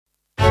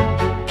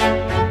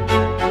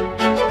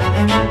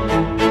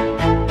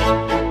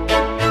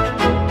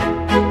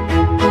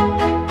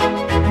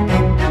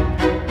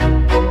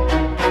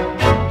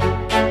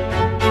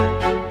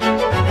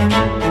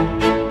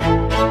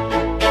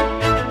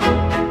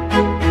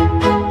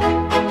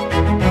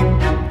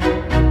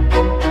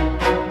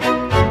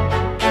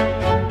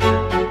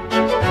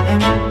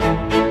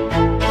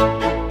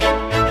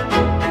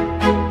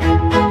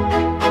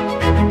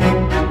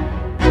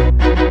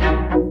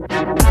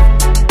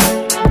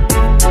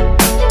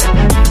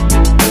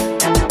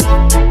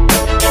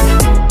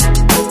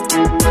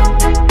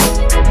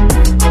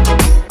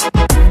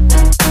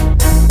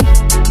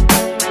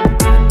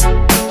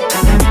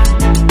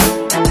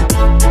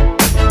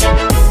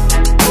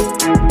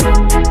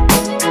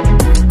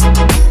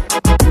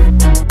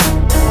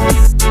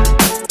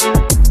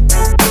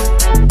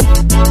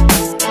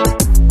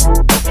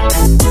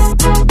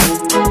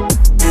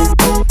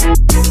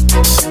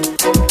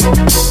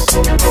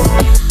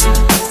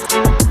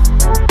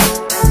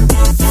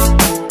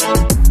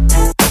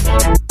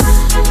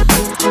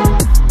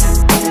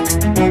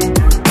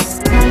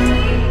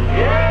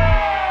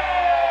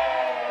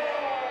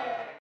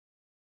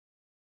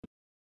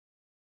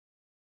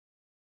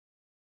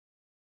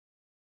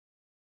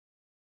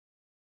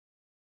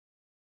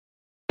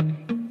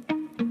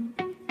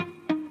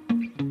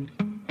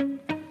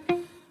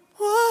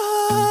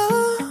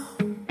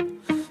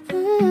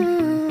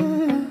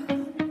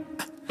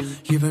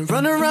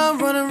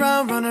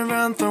running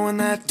around, throwing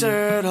that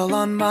dirt all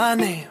on my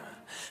name.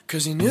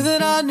 'Cause you knew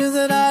that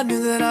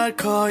I'd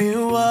call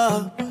you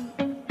up.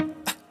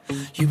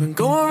 You've been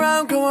going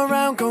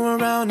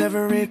around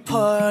every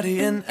party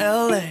in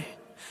LA.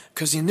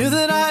 'Cause you knew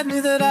that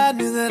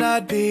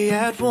I'd be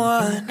at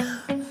one.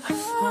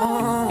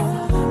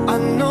 Oh, I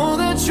know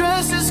that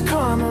dress is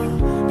karma,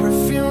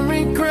 perfume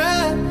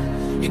regret.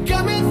 You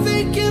got me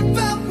thinking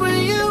about when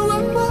you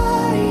were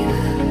mine.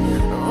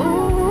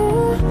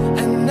 Oh,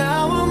 and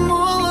now I'm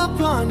all up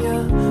on you.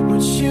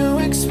 What you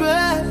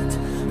expect?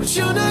 But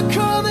you're not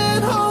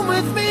coming home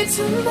with me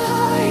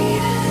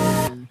tonight.